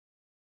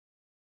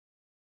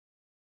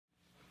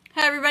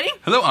Hi everybody.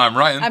 Hello, I'm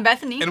Ryan. I'm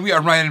Bethany. And we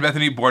are Ryan and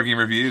Bethany Board Game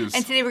Reviews.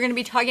 And today we're going to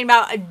be talking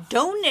about a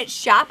donut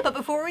shop. But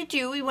before we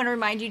do, we want to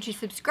remind you to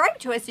subscribe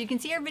to us so you can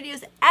see our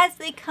videos as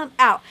they come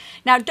out.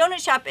 Now,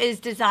 Donut Shop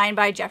is designed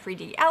by Jeffrey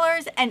D.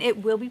 Ellers, and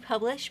it will be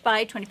published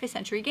by 25th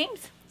Century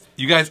Games.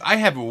 You guys, I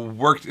have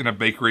worked in a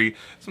bakery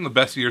some of the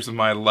best years of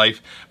my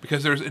life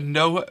because there's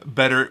no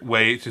better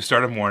way to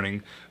start a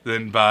morning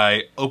than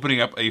by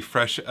opening up a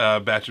fresh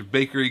batch of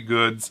bakery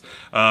goods.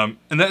 And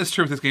that is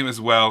true with this game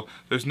as well.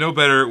 There's no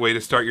better way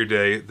to start your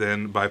day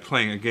than by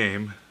playing a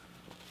game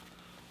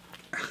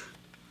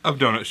of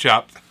Donut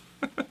Shop.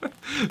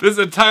 This is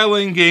a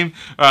tile-laying game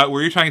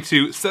where you're trying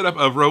to set up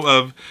a row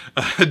of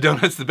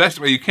donuts the best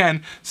way you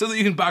can so that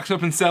you can box them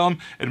up and sell them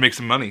and make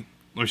some money.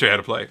 Let me show you how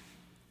to play.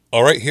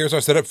 Alright, here's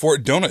our setup for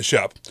Donut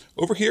Shop.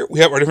 Over here, we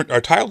have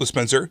our tile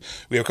dispenser.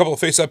 We have a couple of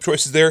face-up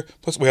choices there,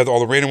 plus we have all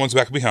the random ones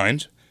back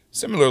behind.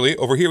 Similarly,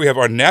 over here we have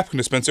our napkin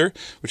dispenser,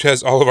 which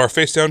has all of our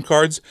face-down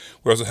cards.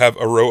 We also have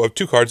a row of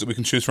 2 cards that we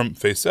can choose from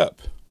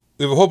face-up.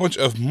 We have a whole bunch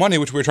of money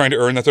which we're trying to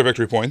earn, that's our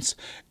victory points.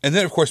 And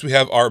then, of course, we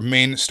have our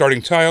main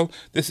starting tile.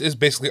 This is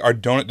basically our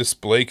donut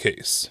display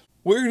case.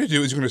 What you're going to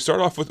do is you're going to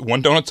start off with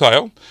 1 donut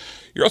tile.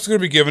 You're also going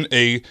to be given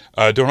a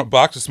donut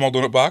box, a small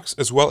donut box,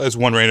 as well as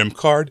 1 random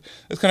card.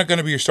 That's kind of going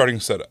to be your starting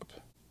setup.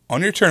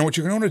 On your turn, what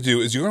you're going to want to do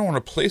is you're going to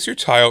want to place your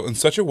tile in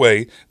such a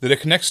way that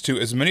it connects to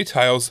as many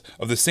tiles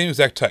of the same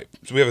exact type.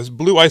 So we have this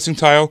blue icing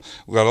tile.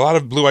 We've got a lot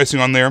of blue icing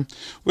on there.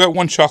 We've got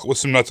 1 chocolate with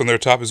some nuts on their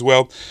top as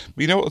well.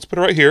 But you know what? Let's put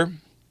it right here.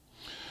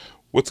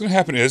 What's going to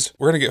happen is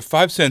we're going to get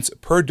 5 cents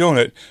per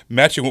donut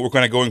matching what we're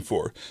kind of going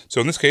for.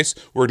 So in this case,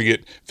 we're going to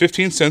get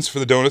 15 cents for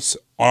the donuts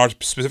on our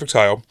specific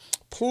tile.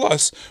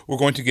 Plus, we're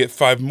going to get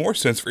 5 more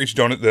cents for each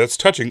donut that's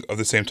touching of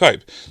the same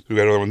type. So we've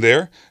got another one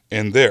there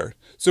and there.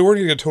 So we're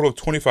going to get a total of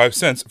 25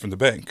 cents from the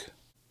bank.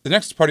 The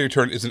next part of your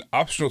turn is an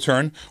optional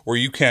turn where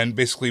you can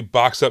basically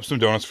box up some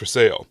donuts for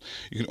sale.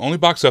 You can only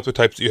box up the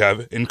types that you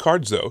have in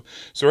cards though.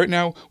 So right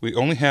now, we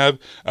only have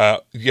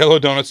yellow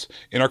donuts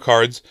in our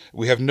cards.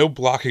 We have no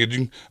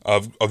blockaging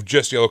of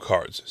just yellow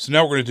cards. So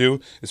now what we're going to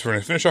do is we're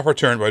going to finish off our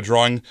turn by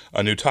drawing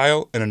a new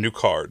tile and a new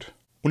card.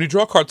 When you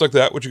draw cards like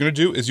that, what you're going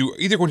to do is you're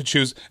either going to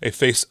choose a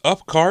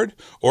face-up card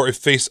or a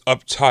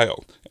face-up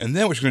tile. And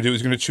then what you're going to do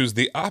is you're going to choose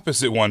the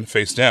opposite one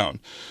face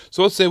down.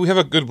 So let's say we have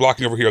a good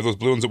blocking over here of those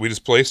blue ones that we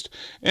just placed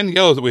and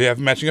yellows that we have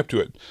matching up to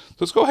it. So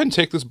let's go ahead and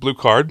take this blue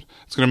card.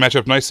 It's going to match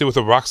up nicely with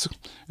the box.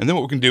 And then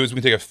what we can do is we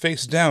can take a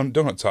face-down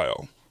donut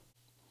tile.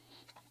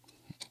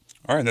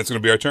 All right, and that's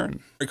going to be our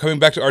turn. Coming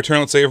back to our turn,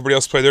 let's say everybody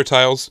else play their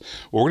tiles.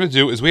 What we're going to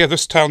do is we have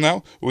this tile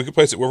now. We can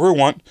place it wherever we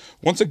want.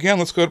 Once again,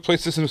 let's go ahead and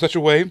place this in such a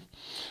way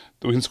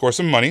that we can score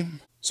some money.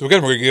 So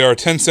again, we're going to get our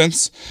 10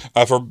 cents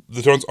for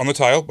the donuts on the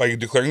tile by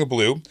declaring the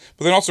blue,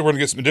 but then also we're going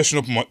to get some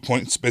additional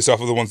points based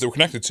off of the ones that we're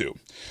connected to.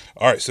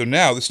 Alright, so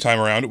now this time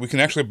around, we can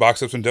actually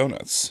box up some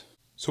donuts.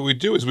 So what we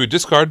do is we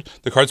discard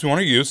the cards we want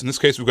to use. In this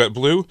case, we've got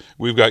blue,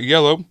 we've got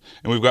yellow,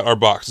 and we've got our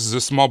box. This is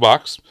a small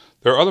box.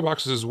 There are other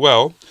boxes as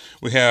well.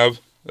 We have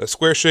a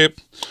square shape.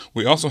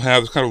 We also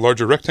have this kind of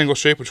larger rectangle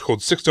shape, which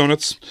holds 6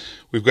 donuts.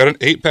 We've got an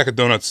 8-pack of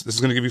donuts. This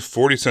is going to give you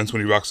 40 cents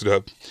when you box it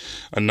up.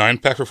 A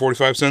 9-pack for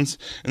 45 cents.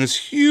 And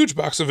this huge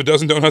box of a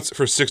dozen donuts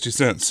for 60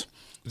 cents.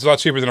 It's a lot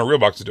cheaper than a real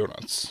box of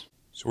donuts.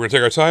 So we're going to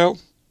take our tile.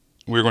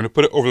 We're going to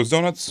put it over those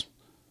donuts,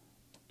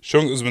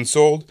 showing that it's been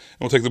sold. And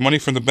we'll take the money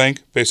from the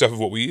bank based off of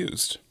what we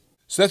used.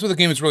 So that's what the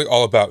game is really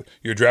all about.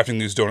 You're drafting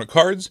these donut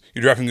cards,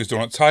 you're drafting these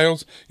donut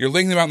tiles, you're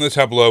laying them out in the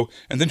tableau,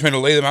 and then trying to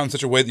lay them out in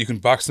such a way that you can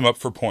box them up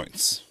for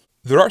points.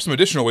 There are some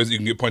additional ways that you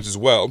can get points as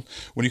well.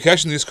 When you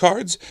cash in these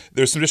cards,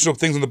 there's some additional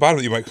things on the bottom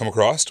that you might come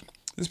across.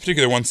 This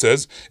particular one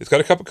says, it's got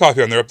a cup of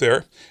coffee on there up there,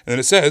 and then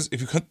it says, if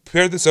you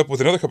pair this up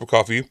with another cup of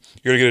coffee,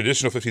 you're going to get an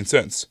additional 15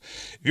 cents.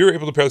 If you're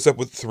able to pair this up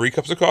with 3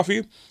 cups of coffee,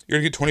 you're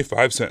going to get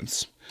 25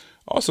 cents.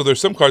 Also, there's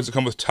some cards that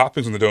come with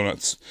toppings on the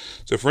donuts.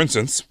 So for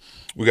instance,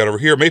 we got over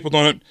here a maple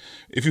donut.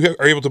 If you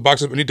are able to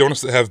box up any donuts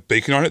that have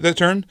bacon on it that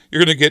turn,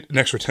 you're going to get an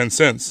extra 10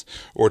 cents.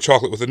 Or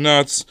chocolate with the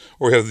nuts,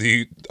 or we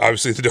have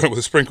obviously the donut with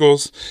the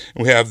sprinkles,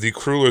 and we have the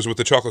crullers with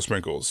the chocolate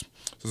sprinkles.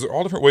 So those are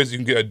all different ways that you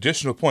can get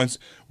additional points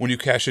when you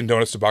cash in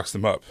donuts to box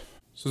them up.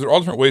 So there are all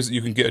different ways that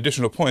you can get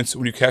additional points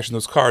when you cash in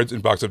those cards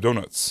and box up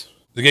donuts.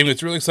 The game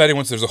gets really exciting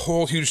once there's a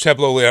whole huge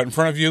tableau layout in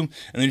front of you, and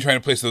then you're trying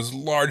to place those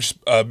large,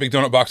 big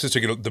donut boxes to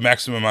get the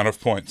maximum amount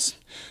of points.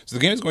 So the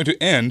game is going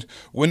to end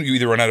when you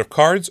either run out of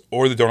cards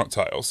or the donut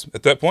tiles.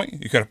 At that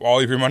point, you count up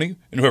all of your money,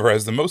 and whoever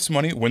has the most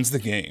money wins the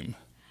game.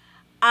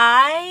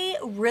 I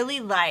really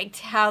liked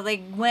how they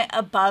went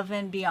above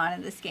and beyond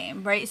in this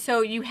game, right?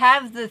 So you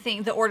have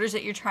the orders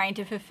that you're trying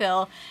to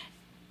fulfill.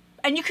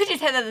 And you could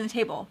just have that on the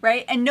table,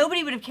 right? And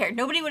nobody would have cared.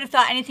 Nobody would have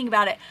thought anything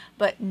about it.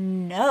 But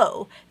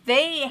no,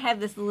 they have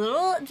this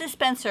little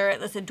dispenser,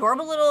 this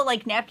adorable little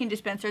like napkin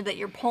dispenser that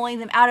you're pulling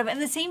them out of.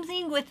 And the same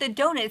thing with the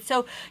donuts.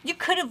 So you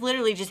could have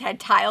literally just had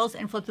tiles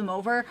and flip them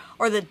over,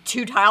 or the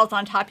 2 tiles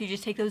on top, you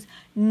just take those.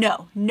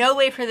 No, no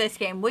way for this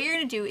game. What you're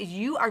going to do is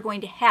you are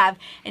going to have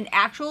an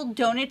actual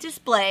donut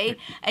display,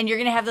 and you're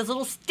going to have this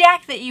little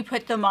stack that you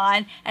put them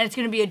on, and it's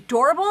going to be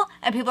adorable,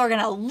 and people are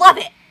going to love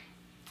it.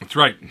 That's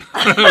right.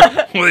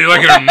 Whether you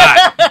like it or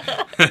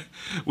not.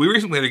 We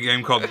recently had a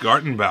game called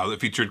Gartenbau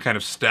that featured kind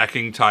of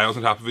stacking tiles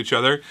on top of each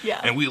other.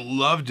 Yeah. And we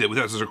loved it. We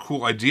thought this was a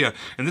cool idea.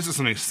 And this is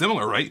something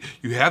similar, right?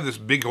 You have this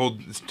big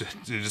old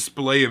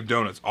display of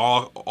donuts,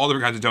 all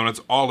different kinds of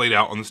donuts, all laid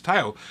out on this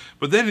tile.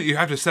 But then you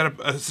have to set up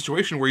a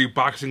situation where you're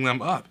boxing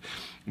them up.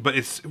 But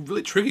it's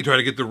really tricky to try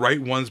to get the right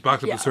ones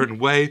boxed up a certain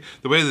way.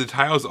 The way the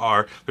tiles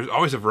are, there's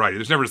always a variety.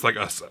 There's never just like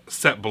a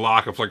set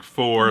block of like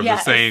 4 of the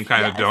same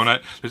kind of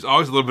donut. There's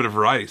always a little bit of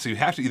variety. So you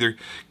have to either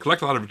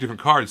collect a lot of different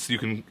cards so you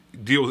can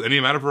deal with any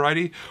amount of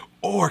variety,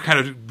 or kind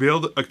of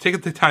build, take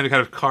the time to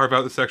kind of carve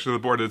out the section of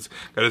the board that's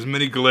got as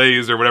many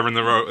glazes or whatever in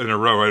a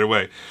row right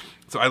away.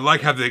 So I like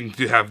having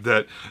to have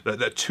that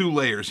 2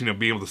 layers, you know,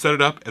 being able to set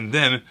it up and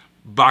then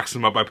box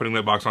them up by putting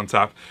that box on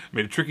top.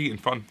 Made it tricky and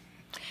fun.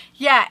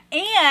 Yeah,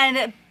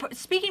 and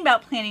speaking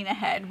about planning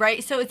ahead,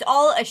 right? So it's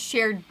all a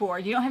shared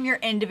board. You don't have your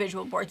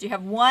individual boards. You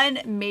have one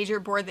major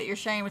board that you're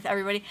sharing with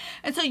everybody.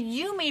 And so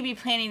you may be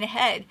planning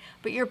ahead,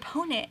 but your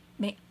opponent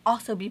may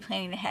also be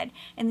planning ahead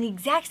in the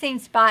exact same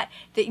spot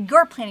that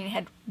you're planning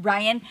ahead,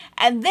 Ryan.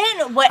 And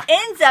then what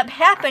ends up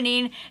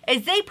happening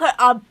is they put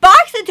a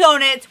box of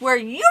donuts where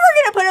you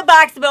were going to put a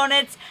box of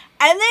donuts,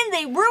 and then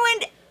they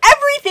ruined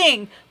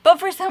everything. But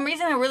for some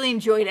reason, I really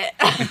enjoyed it.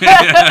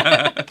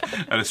 I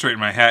had to straighten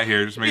my hat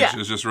here, just make sure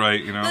it's just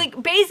right, you know.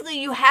 Like, basically,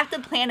 you have to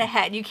plan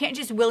ahead. You can't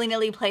just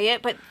willy-nilly play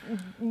it, but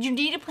you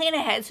need to plan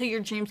ahead so your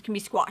dreams can be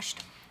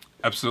squashed.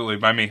 Absolutely,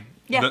 by me.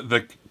 Yeah.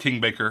 The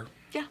King Baker.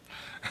 Yeah.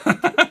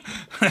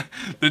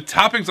 The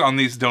toppings on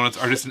these donuts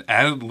are just an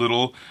added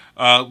little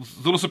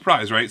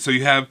surprise, right? So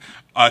you have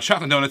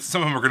chocolate donuts.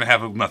 Some of them are going to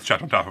have enough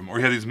chocolate on top of them. Or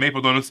you have these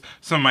maple donuts.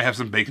 Some might have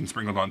some bacon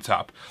sprinkled on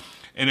top.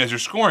 And as you're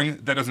scoring,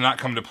 that does not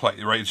come to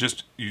play, right? It's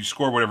just, you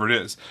score whatever it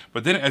is.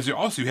 But then as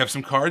you have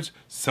some cards,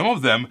 some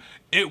of them,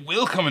 it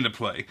will come into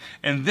play.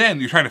 And then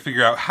you're trying to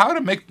figure out how to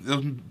make the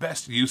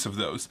best use of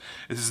those.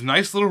 It's this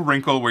nice little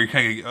wrinkle where you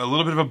kind of get a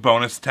little bit of a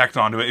bonus tacked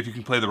onto it if you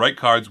can play the right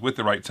cards with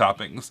the right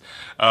toppings.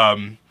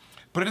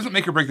 But it doesn't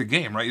make or break the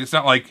game, right? It's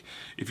not like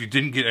if you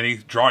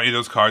didn't draw any of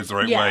those cards the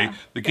right way,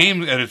 the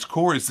game at its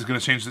core is going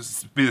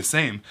to be the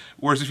same.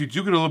 Whereas if you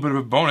do get a little bit of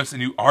a bonus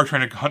and you are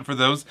trying to hunt for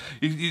those,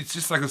 it's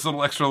just like this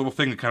little extra little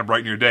thing to kind of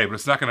brighten your day. But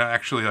it's not going to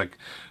actually like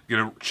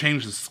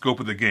change the scope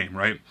of the game,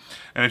 right?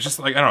 And it's just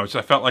like, I don't know,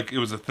 I felt like it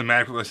was a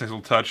thematically nice little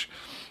touch.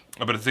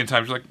 But at the same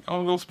time, you're like, oh,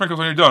 little sprinkles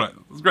on your donut.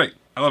 It's great.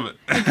 I love it.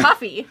 And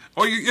coffee.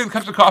 Oh, yeah,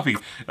 cups of coffee.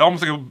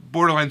 Almost like a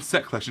borderline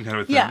set collection kind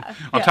of a thing. Yeah.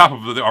 On top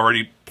of the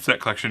already set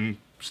collection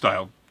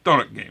style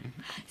donut game.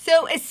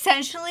 So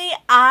essentially,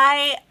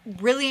 I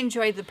really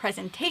enjoyed the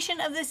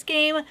presentation of this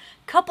game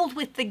coupled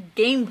with the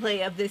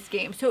gameplay of this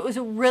game. So it was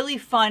a really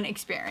fun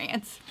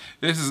experience.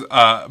 This is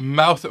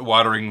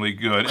mouth-wateringly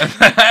good.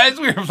 As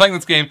we were playing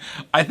this game,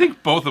 I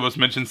think both of us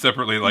mentioned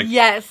separately, like,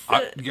 yes.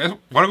 You guys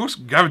want to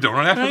go grab a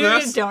donut after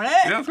this? Get a donut?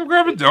 Yeah, let's go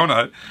grab a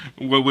donut.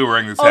 While we were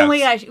wearing this Oh hats. my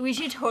gosh, we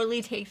should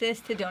totally take this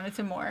to Donuts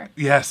and More.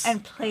 Yes.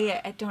 And play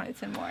it at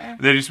Donuts and More.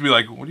 They'd just be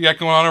like, what do you got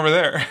going on over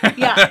there?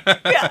 Yeah.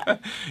 Yeah.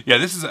 Yeah,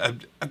 this is a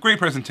great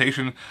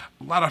presentation.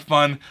 A lot of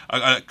fun.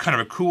 Kind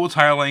of a cool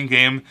tile laying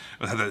game.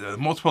 It had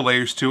multiple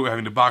layers to it,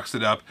 having to box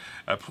it up.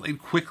 Played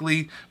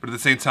quickly, but at the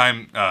same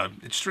time,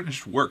 it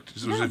just worked.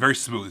 It was very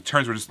smooth. The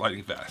turns were just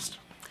lightning fast.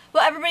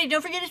 Well, everybody,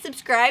 don't forget to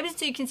subscribe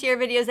so you can see our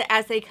videos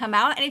as they come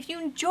out. And if you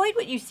enjoyed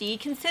what you see,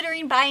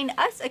 considering buying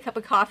us a cup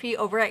of coffee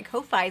over at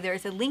Ko-Fi,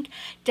 there's a link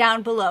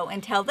down below.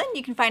 Until then,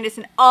 you can find us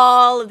in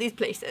all of these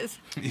places.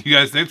 You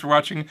guys, thanks for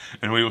watching,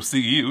 and we will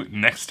see you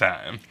next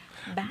time.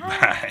 Bye.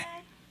 Bye.